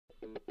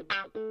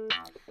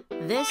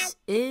This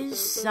is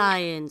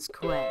Science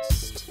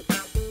Quest.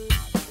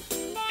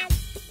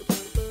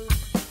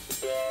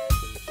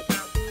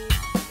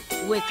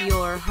 With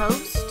your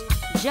host,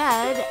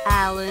 Jed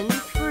Allen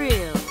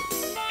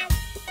Freels.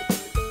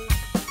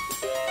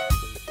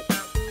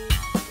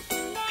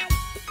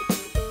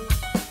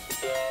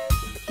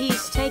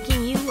 He's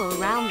taking you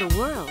around the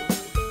world,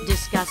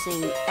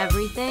 discussing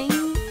everything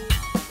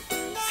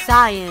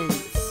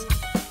science.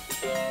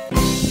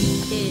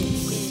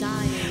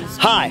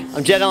 Hi,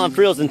 I'm Jed Allen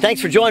Freels, and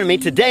thanks for joining me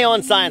today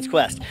on Science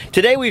Quest.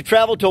 Today we've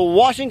traveled to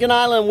Washington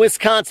Island,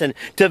 Wisconsin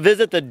to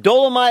visit the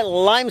Dolomite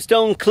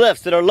limestone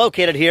cliffs that are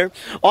located here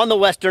on the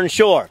western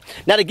shore.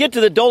 Now, to get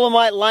to the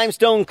Dolomite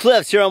limestone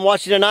cliffs here on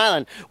Washington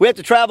Island, we have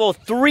to travel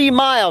 3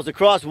 miles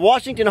across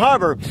Washington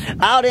Harbor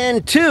out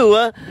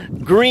into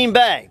Green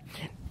Bay.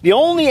 The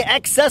only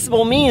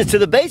accessible means to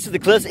the base of the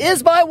cliffs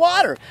is by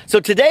water. So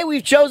today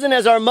we've chosen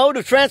as our mode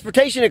of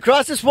transportation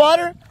across this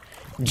water,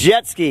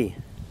 jet ski.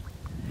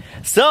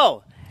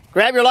 So,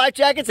 grab your life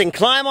jackets and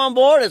climb on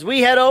board as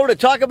we head over to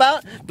talk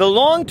about the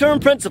long-term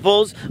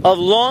principles of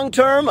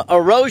long-term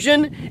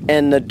erosion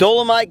in the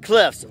Dolomite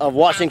cliffs of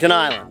Washington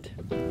Island.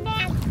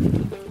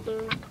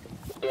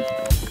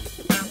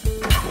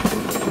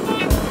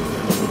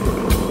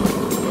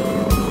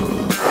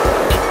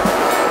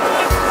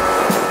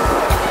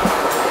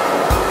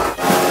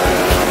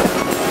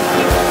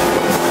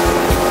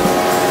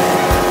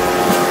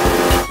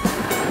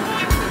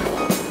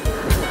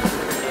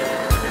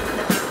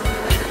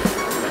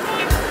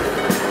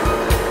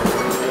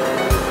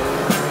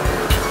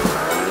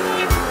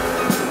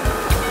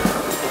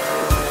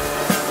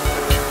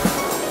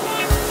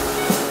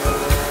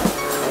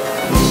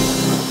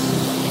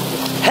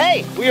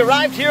 We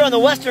arrived here on the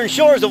western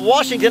shores of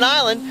Washington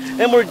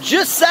Island, and we're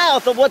just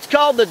south of what's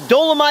called the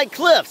Dolomite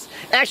Cliffs,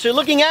 actually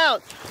looking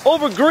out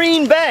over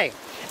Green Bay.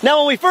 Now,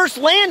 when we first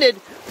landed,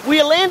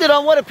 we landed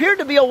on what appeared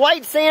to be a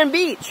white sand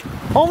beach.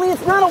 Only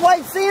it's not a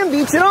white sand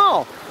beach at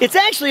all. It's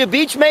actually a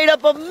beach made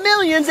up of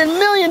millions and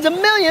millions and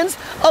millions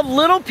of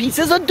little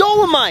pieces of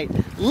dolomite,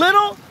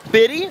 little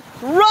bitty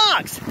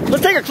rocks.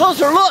 Let's take a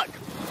closer look.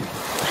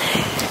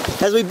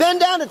 As we bend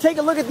down to take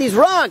a look at these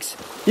rocks,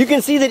 you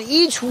can see that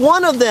each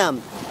one of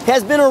them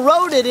has been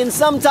eroded in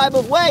some type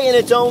of way in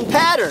its own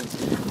pattern.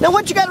 Now,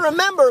 what you got to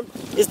remember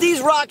is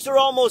these rocks are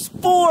almost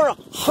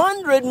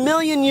 400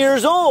 million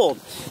years old.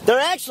 They're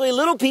actually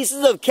little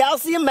pieces of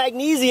calcium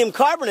magnesium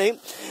carbonate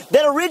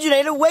that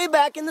originated way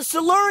back in the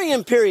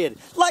Silurian period.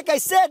 Like I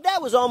said, that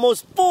was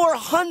almost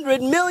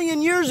 400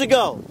 million years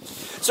ago.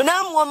 So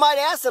now one might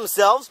ask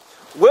themselves,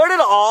 where did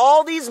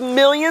all these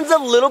millions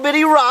of little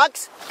bitty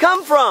rocks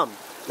come from?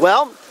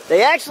 Well,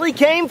 they actually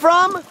came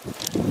from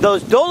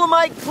those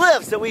Dolomite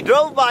cliffs that we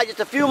drove by just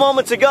a few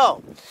moments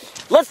ago.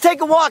 Let's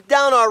take a walk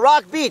down our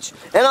rock beach,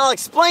 and I'll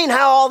explain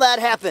how all that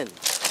happened.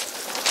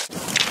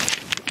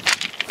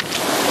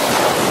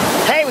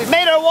 Hey, we've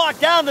made our walk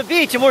down the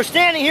beach, and we're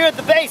standing here at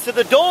the base of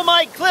the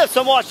Dolomite cliffs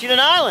on Washington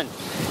Island.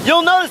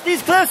 You'll notice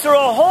these cliffs are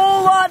a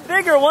whole lot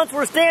bigger once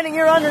we're standing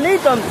here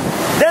underneath them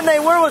than they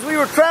were as we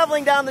were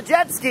traveling down the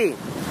jet ski.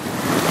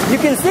 You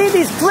can see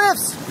these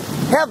cliffs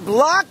have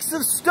blocks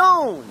of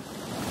stone.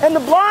 And the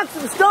blocks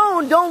of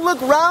stone don't look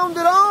round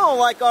at all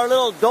like our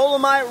little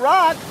Dolomite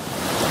rock.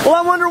 Well,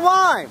 I wonder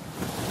why.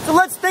 So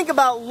let's think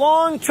about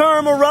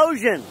long-term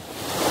erosion.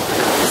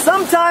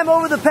 Sometime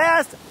over the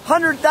past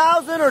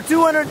 100,000 or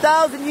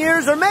 200,000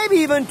 years, or maybe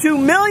even 2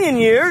 million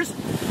years,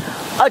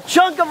 a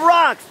chunk of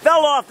rock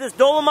fell off this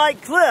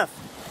Dolomite cliff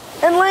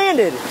and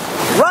landed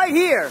right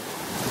here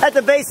at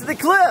the base of the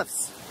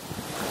cliffs.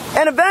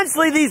 And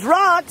eventually these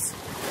rocks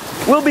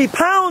will be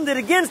pounded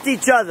against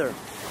each other.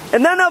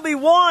 And then they'll be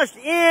washed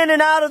in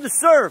and out of the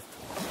surf.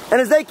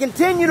 And as they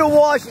continue to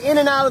wash in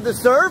and out of the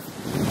surf,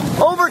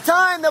 over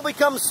time they'll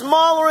become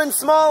smaller and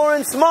smaller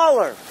and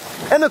smaller.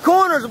 And the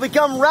corners will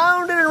become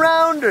rounded and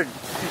rounded.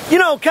 You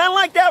know, kind of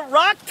like that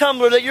rock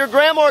tumbler that your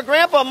grandma or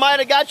grandpa might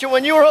have got you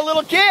when you were a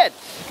little kid.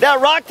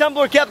 That rock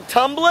tumbler kept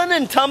tumbling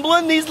and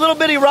tumbling these little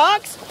bitty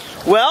rocks.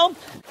 Well,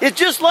 it's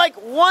just like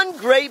one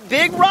great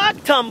big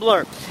rock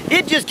tumbler.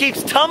 It just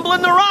keeps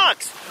tumbling the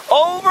rocks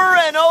over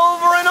and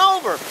over and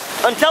over,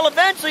 until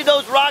eventually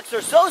those rocks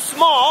are so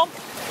small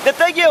that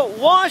they get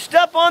washed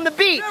up on the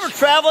beach. If you're ever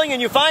traveling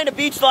and you find a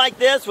beach like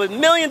this with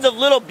millions of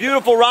little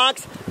beautiful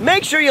rocks,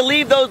 make sure you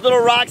leave those little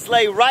rocks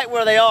lay right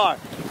where they are.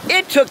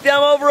 It took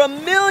them over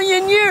 1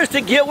 million years to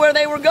get where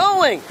they were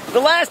going. The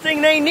last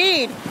thing they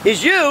need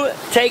is you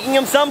taking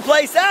them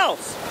someplace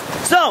else.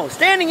 So,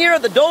 standing here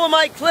at the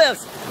Dolomite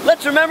Cliffs,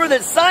 let's remember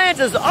that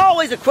science is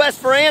always a quest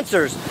for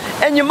answers.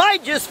 And you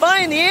might just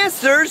find the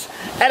answers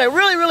at a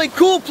really, really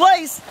cool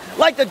place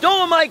like the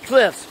Dolomite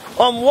Cliffs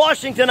on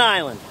Washington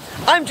Island.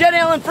 I'm Jed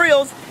Allen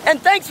Freels,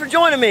 and thanks for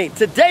joining me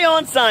today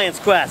on Science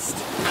Quest.